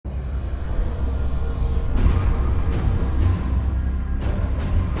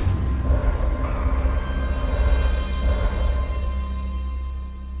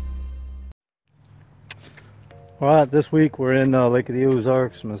Alright, this week we're in Lake of the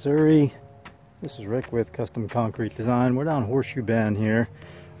Ozarks, Missouri. This is Rick with Custom Concrete Design. We're down Horseshoe Bend here.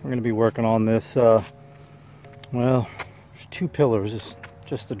 We're going to be working on this, well, there's two pillars. It's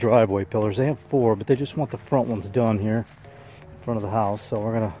just the driveway pillars. They have four, but they just want the front ones done here in front of the house. So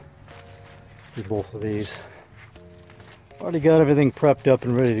we're going to do both of these. Already got everything prepped up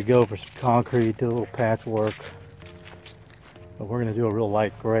and ready to go for some concrete, do a little patchwork. But we're going to do a real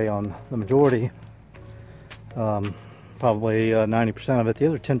light gray on the majority. Probably 90% of it. The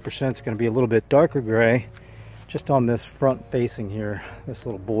other 10% is going to be a little bit darker gray just on this front facing here, this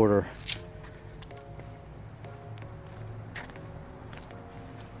little border.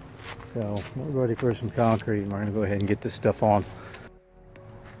 So we're ready for some concrete and we're going to go ahead and get this stuff on.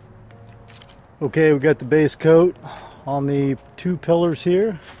 Okay, we got the base coat on the two pillars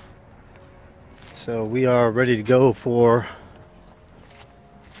here. So we are ready to go for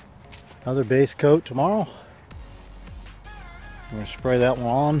another base coat tomorrow. I'm going to spray that one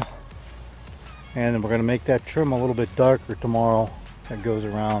on, and then we're going to make that trim a little bit darker tomorrow. That goes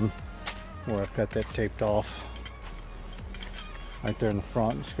around where I've got that taped off right there in the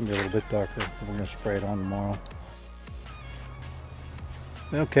front. It's going to be a little bit darker. We're going to spray it on tomorrow.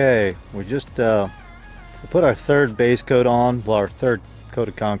 Okay, we just we put our third base coat on, well, our third coat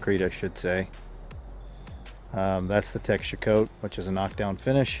of concrete I should say. That's the texture coat, which is a knockdown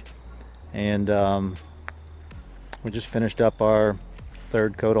finish, and we just finished up our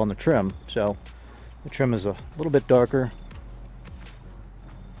third coat on the trim. So the trim is a little bit darker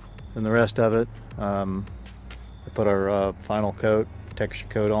than the rest of it. We put our final coat, texture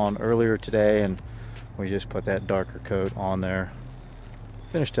coat on earlier today, and we just put that darker coat on there.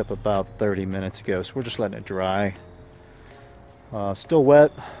 Finished up about 30 minutes ago, so we're just letting it dry. Still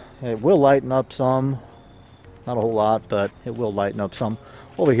wet. It will lighten up some. Not a whole lot, but it will lighten up some.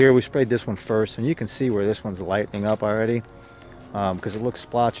 Over here we sprayed this one first, and you can see where this one's lightening up already, because it looks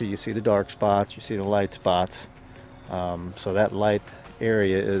splotchy. You see the dark spots, you see the light spots. So that light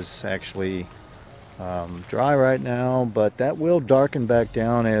area is actually dry right now, but that will darken back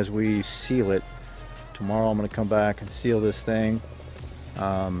down as we seal it. Tomorrow I'm going to come back and seal this thing.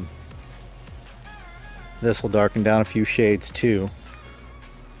 This will darken down a few shades too,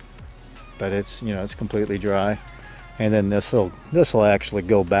 but it's, you know, it's completely dry. And then this will actually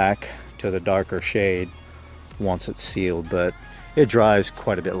go back to the darker shade once it's sealed, but it dries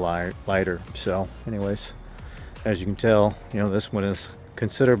quite a bit lighter. So anyways, as you can tell, you know, this one is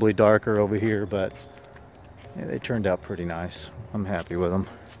considerably darker over here, but yeah, they turned out pretty nice. I'm happy with them.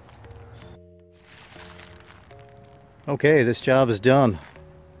 Okay, this job is done.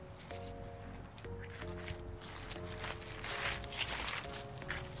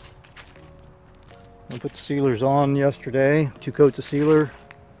 I put the sealers on yesterday, 2 coats of sealer,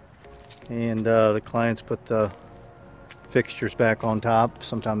 and the clients put the fixtures back on top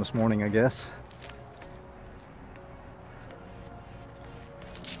sometime this morning, I guess.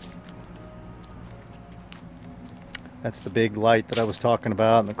 That's the big light that I was talking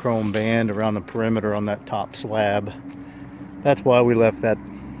about, and the chrome band around the perimeter on that top slab. That's why we left that,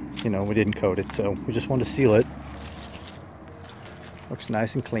 you know, we didn't coat it, so we just wanted to seal it. Looks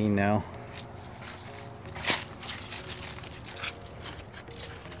nice and clean now.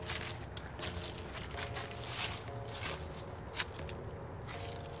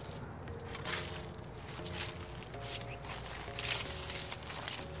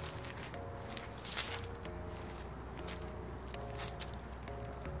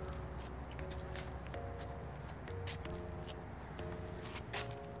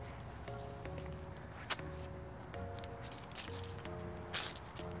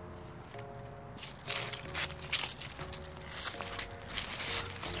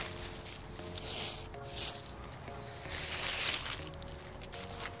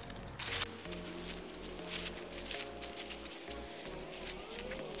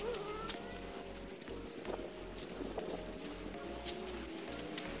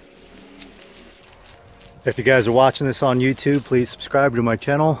 If you guys are watching this on YouTube, please subscribe to my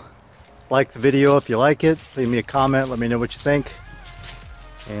channel. Like the video if you like it. Leave me a comment, let me know what you think.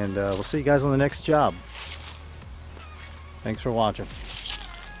 And we'll see you guys on the next job. Thanks for watching.